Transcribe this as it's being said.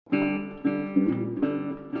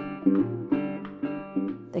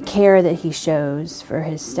care that he shows for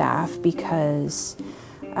his staff, because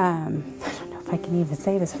I don't know if I can even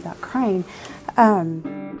say this without crying.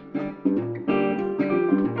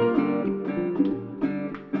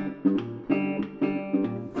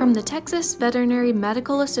 From the Texas Veterinary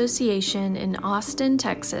Medical Association in Austin,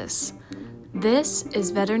 Texas, this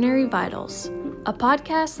is Veterinary Vitals, a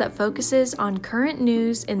podcast that focuses on current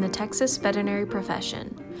news in the Texas veterinary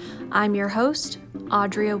profession. I'm your host,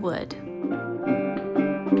 Audria Wood.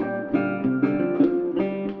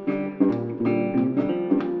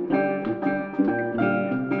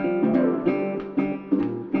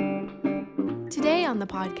 Today on the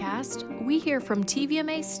podcast, we hear from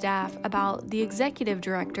TVMA staff about the executive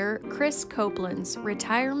director, Chris Copeland's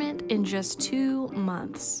retirement in just 2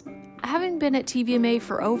 months. Having been at TVMA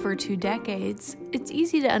for over 2 decades, it's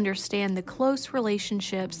easy to understand the close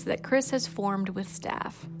relationships that Chris has formed with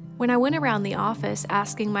staff. When I went around the office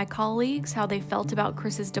asking my colleagues how they felt about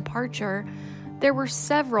Chris's departure, there were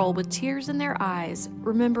several with tears in their eyes,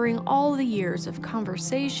 remembering all the years of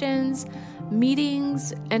conversations,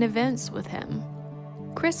 meetings, and events with him.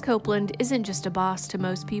 Chris Copeland isn't just a boss to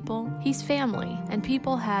most people, he's family, and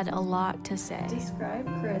people had a lot to say. Describe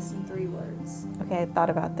Chris in 3 words. Okay, I thought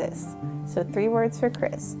about this. So 3 words for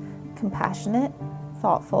Chris: compassionate,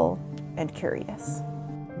 thoughtful, and curious.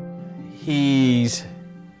 He's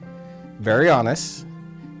very honest,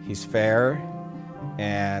 he's fair,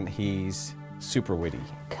 and he's super witty.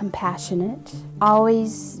 Compassionate,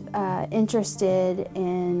 always interested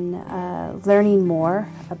in learning more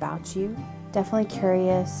about you. Definitely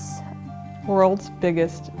curious. World's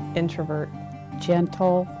biggest introvert.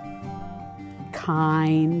 Gentle,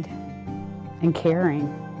 kind, and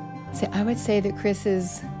caring. So I would say that Chris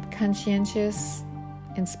is conscientious,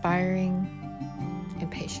 inspiring,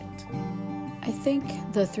 and patient. I think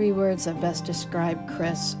the 3 words that best describe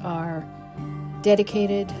Chris are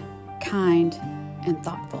dedicated, kind, and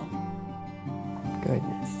thoughtful.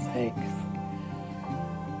 Goodness sakes.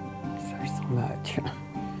 There's so much.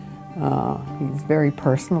 He's very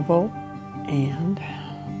personable and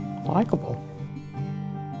likable.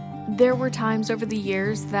 There were times over the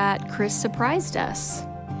years that Chris surprised us.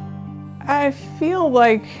 I feel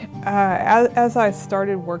like as I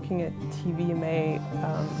started working at TVMA,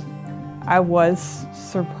 I was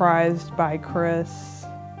surprised by Chris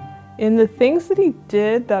in the things that he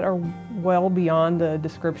did that are well beyond the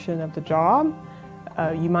description of the job.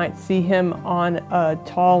 You might see him on a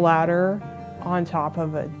tall ladder on top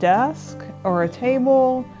of a desk or a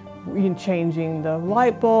table, changing the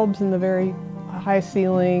light bulbs in the very high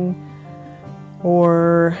ceiling,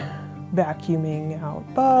 or vacuuming out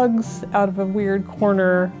bugs out of a weird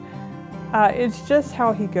corner. It's just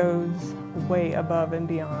how he goes way above and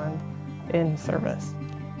beyond in service.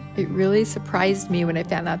 It really surprised me when I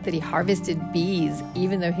found out that he harvested bees,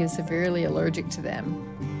 even though he was severely allergic to them.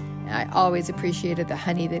 I always appreciated the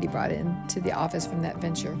honey that he brought into the office from that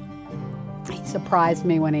venture. He surprised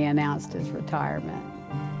me when he announced his retirement,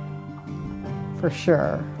 for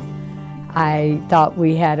sure. I thought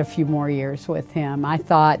we had a few more years with him. I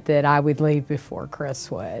thought that I would leave before Chris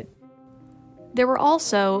would. There were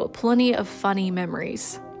also plenty of funny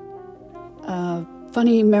memories.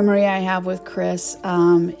 Funny memory I have with Chris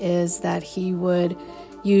is that he would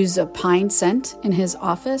use a pine scent in his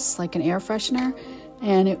office, like an air freshener,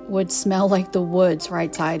 and it would smell like the woods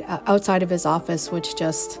right outside of his office, which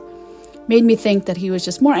just made me think that he was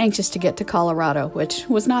just more anxious to get to Colorado, which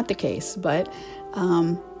was not the case, but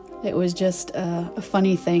it was just a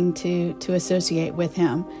funny thing to associate with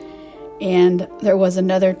him. And there was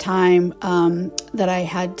another time that I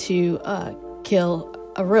had to kill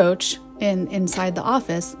a roach inside the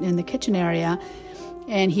office in the kitchen area,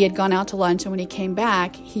 and he had gone out to lunch, and when he came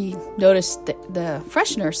back, he noticed the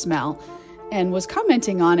freshener smell and was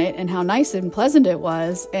commenting on it and how nice and pleasant it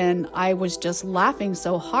was. And I was just laughing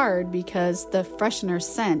so hard because the freshener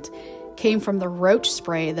scent came from the roach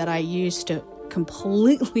spray that I used to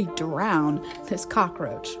completely drown this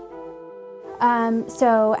cockroach.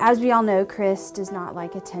 So as we all know, Chris does not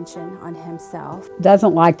like attention on himself.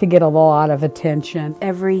 Doesn't like to get a lot of attention.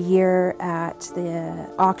 Every year at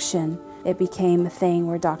the auction, it became a thing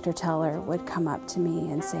where Dr. Teller would come up to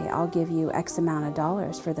me and say, I'll give you X amount of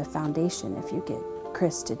dollars for the foundation if you get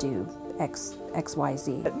Chris to do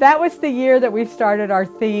XYZ. That was the year that we started our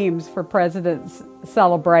themes for President's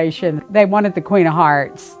Celebration. They wanted the Queen of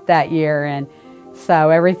Hearts that year, and so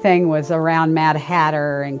everything was around Mad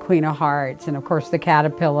Hatter and Queen of Hearts, and of course the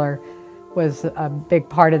caterpillar was a big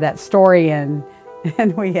part of that story, and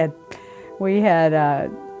we had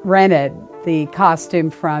rented the costume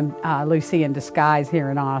from Lucy in Disguise here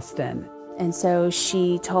in Austin. And so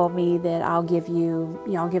she told me that I'll give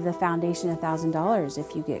the foundation $1,000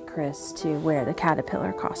 if you get Chris to wear the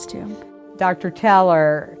caterpillar costume. Dr.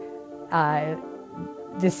 Teller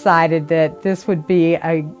decided that this would be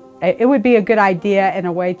it would be a good idea and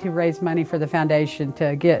a way to raise money for the foundation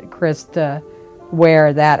to get Chris to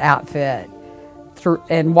wear that outfit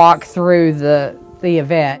and walk through the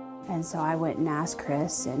event. And so I went and asked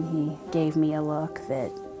Chris, and he gave me a look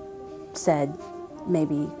that said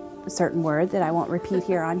maybe a certain word that I won't repeat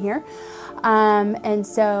here on here. And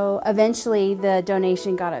so eventually the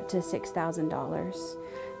donation got up to $6,000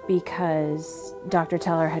 because Dr.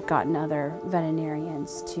 Teller had gotten other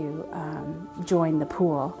veterinarians to join the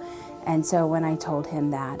pool. And so when I told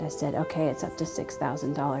him that, I said, okay, it's up to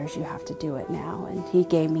 $6,000, you have to do it now. And he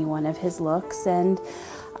gave me one of his looks and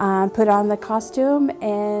put on the costume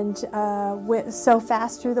and went so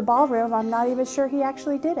fast through the ballroom, I'm not even sure he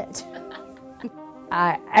actually did it.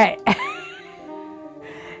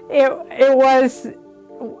 It was,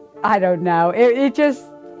 I don't know,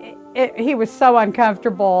 he was so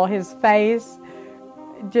uncomfortable. His face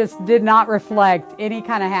just did not reflect any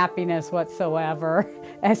kind of happiness whatsoever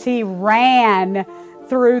as he ran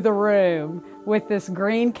through the room with this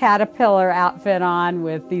green caterpillar outfit on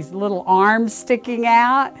with these little arms sticking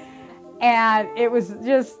out. And it was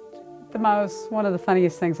just one of the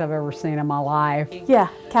funniest things I've ever seen in my life. Yeah,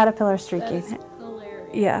 caterpillar streaking. That's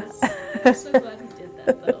hilarious. Yeah. I'm so glad he did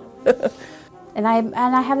that though. And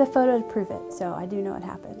I have the photo to prove it, so I do know it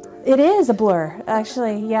happened. It is a blur,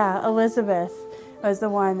 actually. Yeah, Elizabeth was the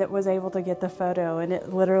one that was able to get the photo, and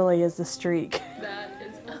it literally is the streak. That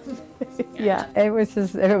is amazing. Yeah, it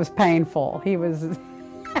was painful. He was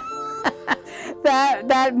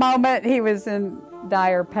that moment he was in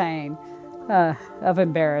dire pain of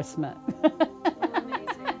embarrassment.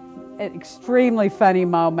 Amazing. An extremely funny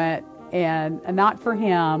moment, and not for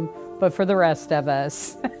him, but for the rest of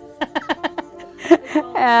us.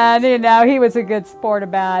 And he was a good sport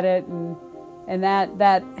about it, and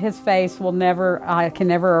that his face I can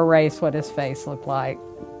never erase what his face looked like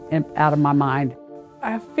out of my mind.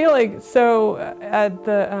 I feel like at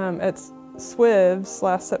SWIVS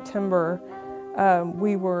last September,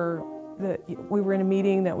 we were in a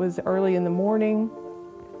meeting that was early in the morning,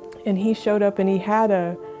 and he showed up and he had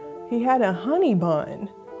a honey bun,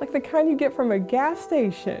 like the kind you get from a gas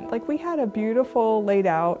station. Like, we had a beautiful laid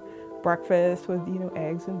out breakfast with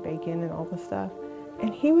eggs and bacon and all the stuff,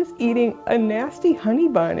 and he was eating a nasty honey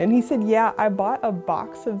bun, and he said, yeah, I bought a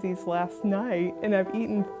box of these last night and I've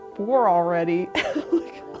eaten 4 already.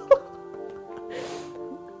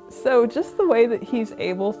 So just the way that he's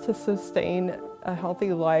able to sustain a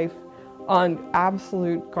healthy life on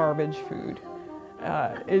absolute garbage food,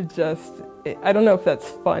 I don't know if that's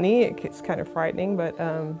funny, it's kind of frightening, but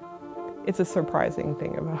it's a surprising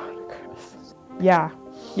thing about Chris. Yeah,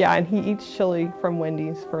 and he eats chili from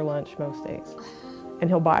Wendy's for lunch most days. And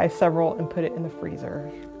he'll buy several and put it in the freezer.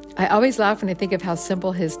 I always laugh when I think of how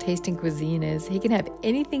simple his tasting cuisine is. He can have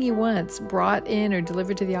anything he wants brought in or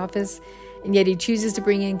delivered to the office, and yet he chooses to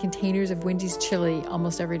bring in containers of Wendy's chili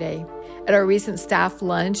almost every day. At our recent staff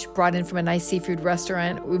lunch, brought in from a nice seafood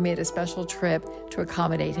restaurant, we made a special trip to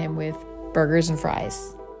accommodate him with burgers and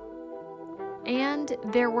fries. And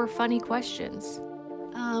there were funny questions.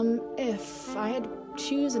 If I had to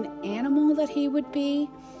choose an animal that he would be,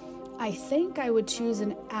 I think I would choose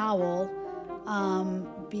an owl,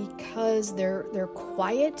 because they're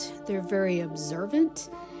quiet, they're very observant,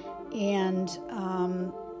 and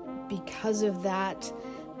because of that,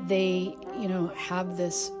 they have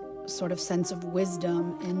this sort of sense of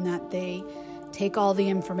wisdom in that they take all the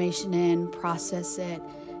information in, process it,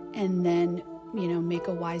 and then make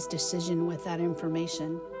a wise decision with that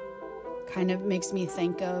information. Kind of makes me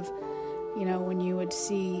think of when you would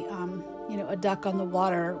see a duck on the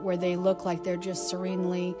water, where they look like they're just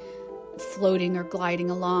serenely floating or gliding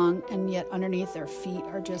along, and yet underneath their feet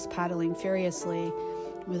are just paddling furiously.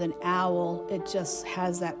 With an owl, it just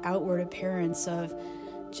has that outward appearance of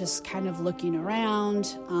just kind of looking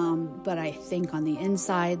around, but I think on the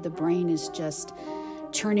inside, the brain is just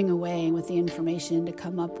churning away with the information to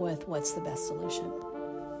come up with what's the best solution.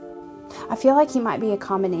 I feel like he might be a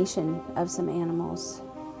combination of some animals,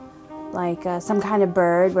 like some kind of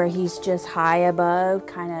bird where he's just high above,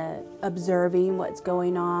 kind of observing what's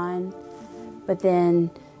going on. But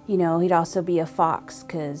then, he'd also be a fox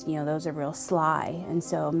because, those are real sly. And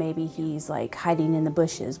so maybe he's like hiding in the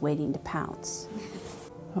bushes waiting to pounce.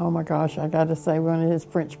 Oh my gosh, I gotta say, one of his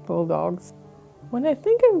French bulldogs. When I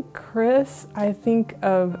think of Chris, I think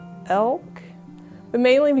of elk, but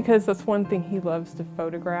mainly because that's one thing he loves to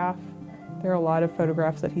photograph. There are a lot of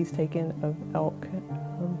photographs that he's taken of elk.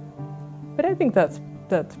 but I think that's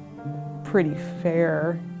pretty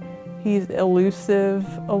fair. He's elusive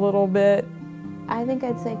a little bit. I think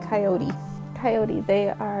I'd say Coyote. Coyote, they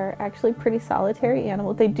are actually pretty solitary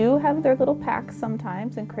animals. They do have their little packs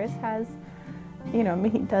sometimes, and Chris has, he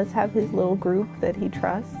does have his little group that he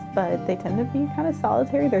trusts, but they tend to be kind of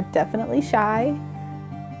solitary. They're definitely shy.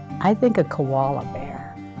 I think a koala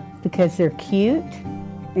bear, because they're cute,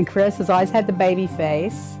 and Chris has always had the baby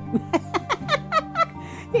face.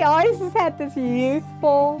 He always has had this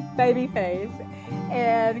youthful baby face.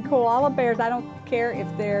 And koala bears, I don't care if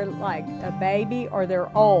they're like a baby or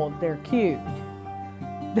they're old, they're cute.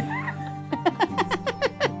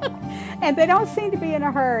 And they don't seem to be in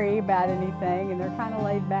a hurry about anything, and they're kind of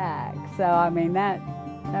laid back. So, I mean, that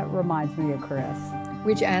reminds me of Chris.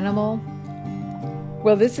 Which animal?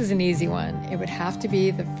 Well, this is an easy one. It would have to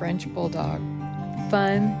be the French Bulldog.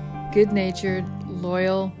 Fun, good-natured,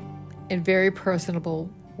 loyal, and very personable,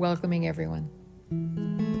 welcoming everyone.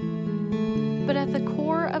 But at the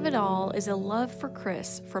core of it all is a love for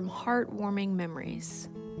Chris from heartwarming memories.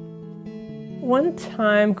 One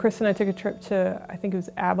time, Chris and I took a trip to, I think it was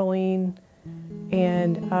Abilene,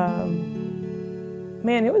 and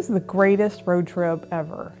man, it was the greatest road trip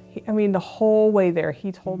ever. The whole way there,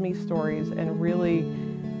 he told me stories and really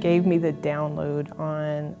gave me the download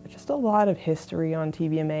on just a lot of history on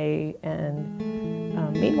TVMA, and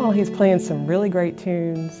meanwhile, he's playing some really great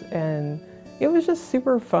tunes, and it was just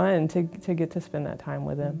super fun to get to spend that time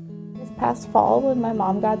with him. This past fall, when my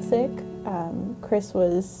mom got sick, Chris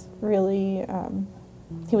was really,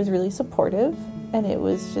 he was really supportive, and it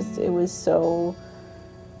was so,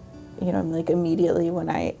 immediately when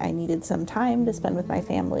I needed some time to spend with my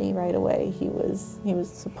family right away, he was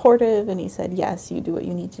supportive, and he said, yes, you do what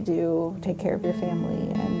you need to do, take care of your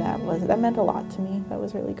family, and that meant a lot to me. That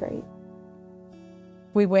was really great.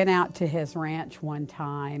 We went out to his ranch one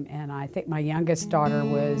time, and I think my youngest daughter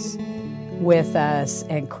was with us,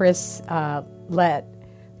 and Chris let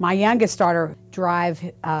my youngest daughter drive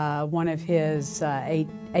one of his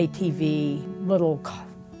ATV little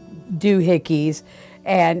doohickeys,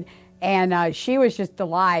 and she was just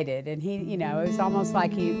delighted, and he, it was almost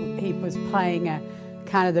like he was playing a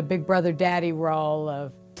kind of the big brother daddy role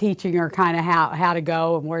of teaching her kind of how to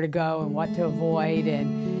go and where to go and what to avoid,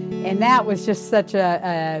 and that was just such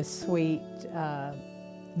a sweet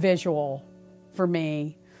visual for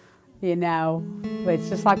me, It's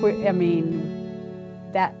just like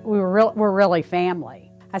we're really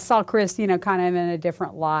family. I saw Chris, kind of in a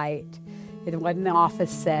different light. It wasn't an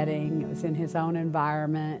office setting. It was in his own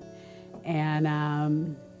environment,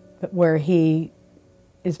 and where he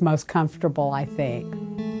is most comfortable, I think.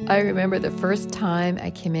 I remember the first time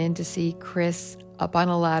I came in to see Chris up on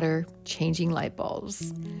a ladder changing light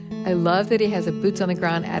bulbs. I love that he has a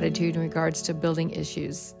boots-on-the-ground attitude in regards to building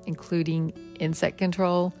issues, including insect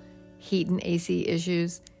control, heat and AC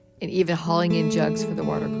issues, and even hauling in jugs for the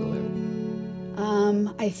water cooler.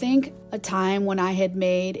 I think a time when I had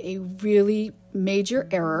made a really major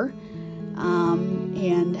error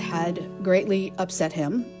and had greatly upset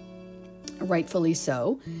him, rightfully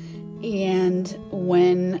so. And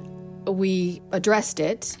when we addressed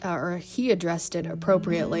it, or he addressed it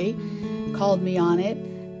appropriately, called me on it,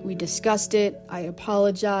 we discussed it, I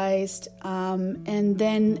apologized, and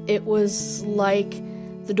then it was like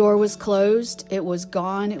the door was closed, it was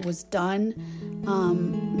gone, it was done.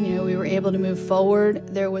 We were able to move forward.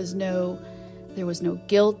 There was no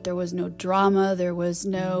guilt, there was no drama, there was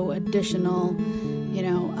no additional,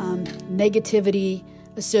 negativity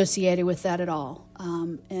associated with that at all.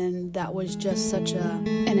 And that was just such an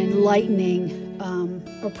enlightening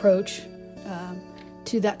approach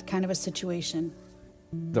to that kind of a situation.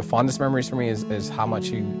 The fondest memories for me is how much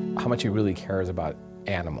he really cares about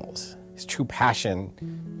animals. His true passion,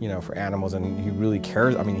 for animals, and he really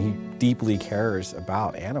cares. He deeply cares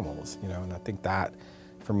about animals, and I think that,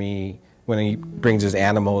 for me, when he brings his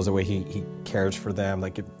animals, the way he cares for them,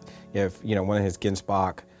 like if one of his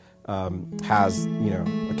Ginspach has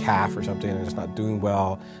a calf or something and it's not doing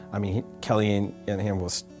well, Kelly and him will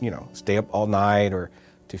stay up all night or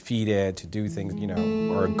to feed it, to do things,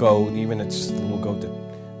 or a goat, even it's just a little goat that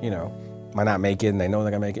might not make it, and they know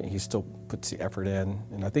they're gonna make it, he still puts the effort in.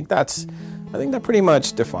 And I think that pretty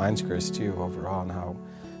much defines Chris too overall, and how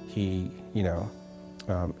he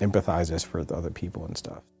empathizes for the other people and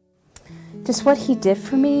stuff. Just what he did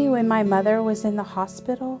for me when my mother was in the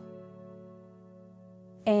hospital.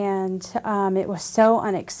 And it was so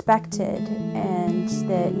unexpected, and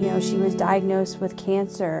that, she was diagnosed with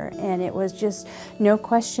cancer, and it was just no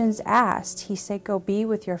questions asked. He said, go be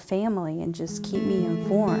with your family and just keep me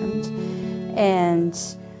informed. And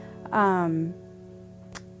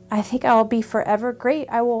I think I'll be forever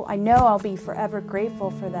I know I'll be forever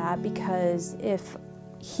grateful for that, because if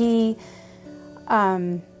he,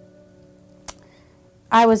 I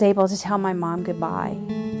was able to tell my mom goodbye,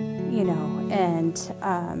 you know, and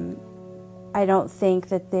I don't think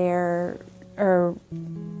that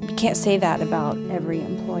you can't say that about every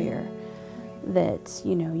employer, that,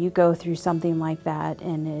 you know, you go through something like that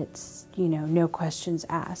and it's, you know, no questions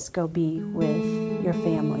asked, go be with your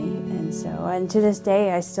family. And to this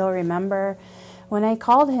day, I still remember when I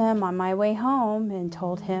called him on my way home and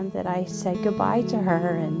told him that I said goodbye to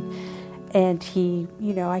her, and he,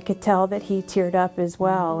 you know, I could tell that he teared up as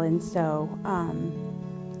well. And so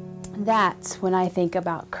that's when I think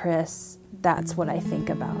about Chris, that's what I think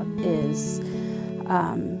about, is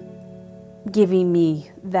giving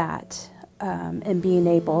me that and being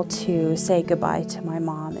able to say goodbye to my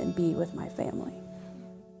mom and be with my family.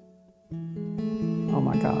 Oh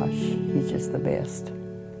my gosh, he's just the best.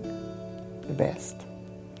 The best.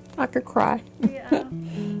 I could cry. Yeah.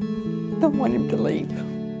 Don't want him to leave.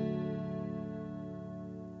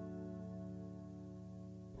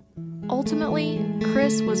 Ultimately,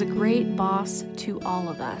 Chris was a great boss to all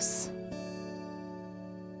of us.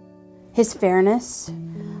 His fairness,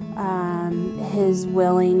 his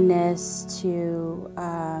willingness to,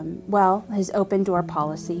 his open door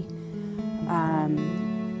policy,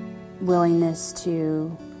 willingness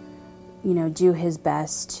to, you know, do his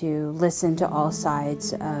best to listen to all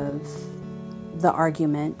sides of the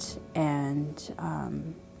argument and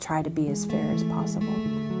try to be as fair as possible.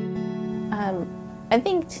 I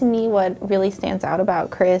think to me what really stands out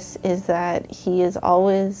about Chris is that he's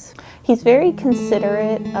very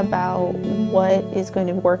considerate about what is going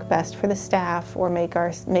to work best for the staff, or make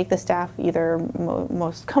the staff either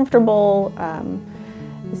most comfortable,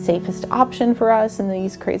 safest option for us in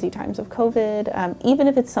these crazy times of COVID, even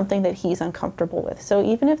if it's something that he's uncomfortable with. So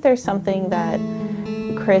even if there's something that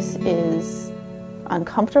Chris is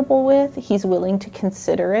uncomfortable with, he's willing to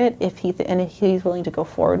consider it if he's willing to go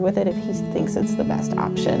forward with it if he thinks it's the best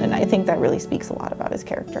option. And I think that really speaks a lot about his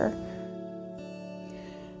character.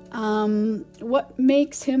 What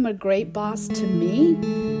makes him a great boss to me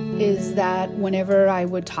is that whenever I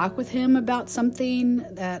would talk with him about something,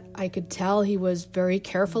 that I could tell he was very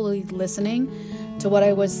carefully listening to what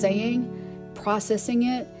I was saying, processing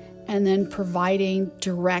it, and then providing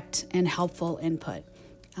direct and helpful input.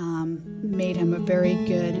 Made him a very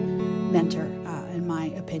good mentor, in my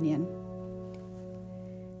opinion.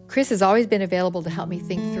 Chris has always been available to help me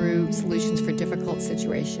think through solutions for difficult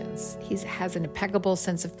situations. He has an impeccable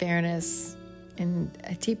sense of fairness and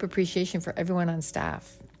a deep appreciation for everyone on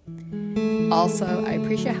staff. Also, I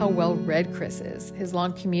appreciate how well-read Chris is. His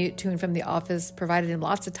long commute to and from the office provided him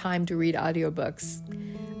lots of time to read audiobooks.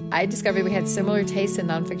 I discovered we had similar tastes in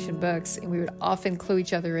nonfiction books, and we would often clue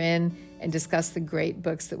each other in and discuss the great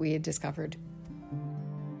books that we had discovered.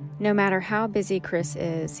 No matter how busy Chris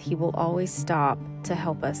is, he will always stop to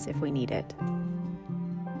help us if we need it.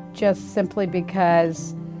 Just simply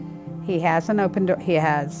because he has an open door, he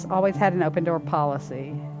has always had an open door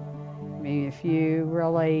policy. I mean, if you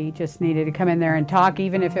really just needed to come in there and talk,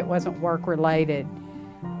 even if it wasn't work related,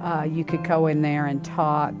 you could go in there and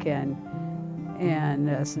talk and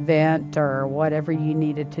vent or whatever you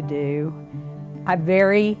needed to do. I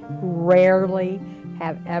very rarely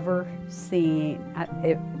have ever seen,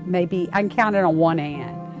 maybe I can count it on one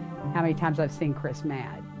hand how many times I've seen Chris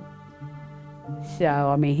mad. So,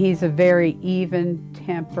 I mean, he's a very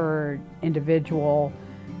even-tempered individual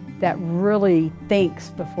that really thinks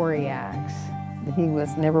before he acts. He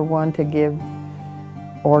was never one to give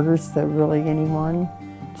orders to really anyone,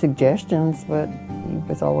 suggestions, but he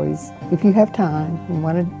was always, if you have time and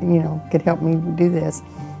wanted, could help me do this.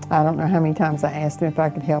 I don't know how many times I asked him if I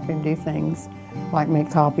could help him do things, like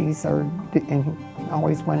make copies, and he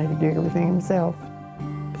always wanted to do everything himself.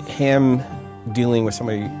 Him dealing with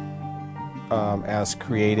somebody as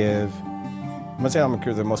creative, I'm not saying I'm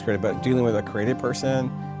the most creative, but dealing with a creative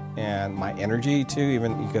person and my energy too,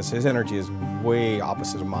 even because his energy is way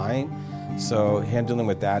opposite of mine. So him dealing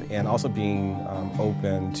with that and also being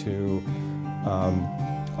open to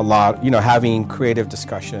a lot, having creative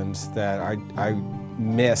discussions that I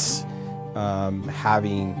miss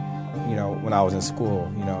having, when I was in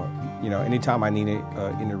school. Anytime I needed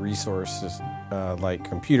any resources like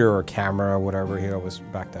computer or camera or whatever, he'd always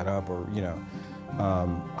back that up. Or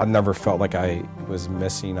I never felt like I was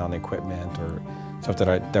missing on equipment or stuff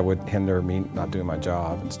that would hinder me not doing my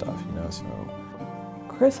job and stuff. So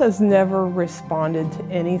Chris has never responded to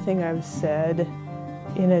anything I've said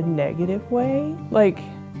in a negative way. Like,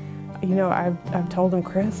 I've told him,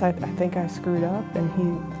 Chris, I think I screwed up, and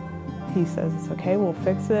he says it's okay, we'll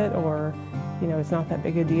fix it, or, it's not that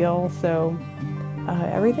big a deal. So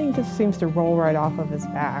everything just seems to roll right off of his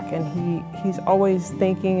back, and he's always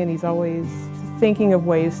thinking, and he's always thinking of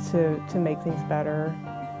ways to make things better.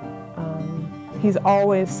 He's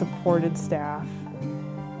always supported staff.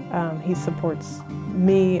 He supports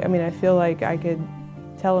me. I feel like I could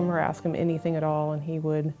tell him or ask him anything at all, and he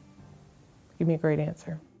would give me a great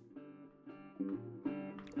answer.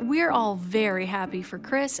 We're all very happy for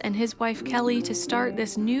Chris and his wife Kelly to start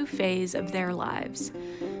this new phase of their lives.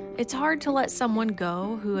 It's hard to let someone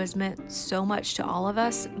go who has meant so much to all of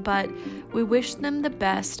us, but we wish them the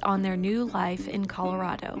best on their new life in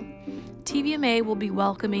Colorado. TVMA will be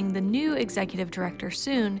welcoming the new executive director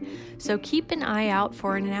soon, so keep an eye out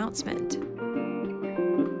for an announcement.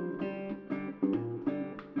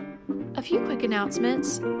 A few quick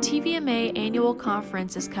announcements. TVMA Annual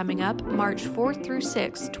Conference is coming up March 4th through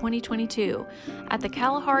 6th, 2022 at the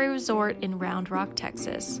Kalahari Resort in Round Rock,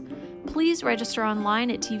 Texas. Please register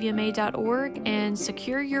online at tvma.org and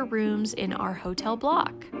secure your rooms in our hotel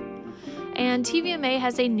block. And TVMA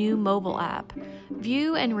has a new mobile app.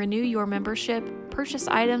 View and renew your membership, purchase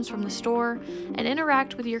items from the store, and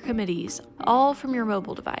interact with your committees, all from your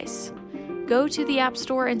mobile device. Go to the App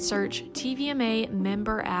Store and search TVMA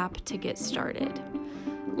Member App to get started.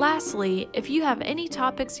 Lastly, if you have any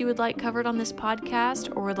topics you would like covered on this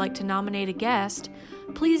podcast or would like to nominate a guest,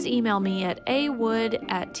 please email me at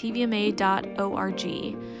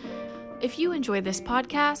awood@tvma.org. If you enjoy this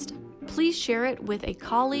podcast, please share it with a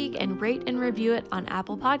colleague and rate and review it on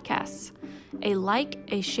Apple Podcasts. A like,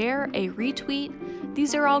 a share, a retweet,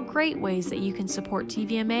 these are all great ways that you can support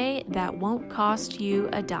TVMA that won't cost you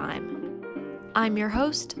a dime. I'm your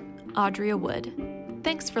host, Audrey Wood.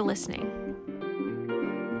 Thanks for listening.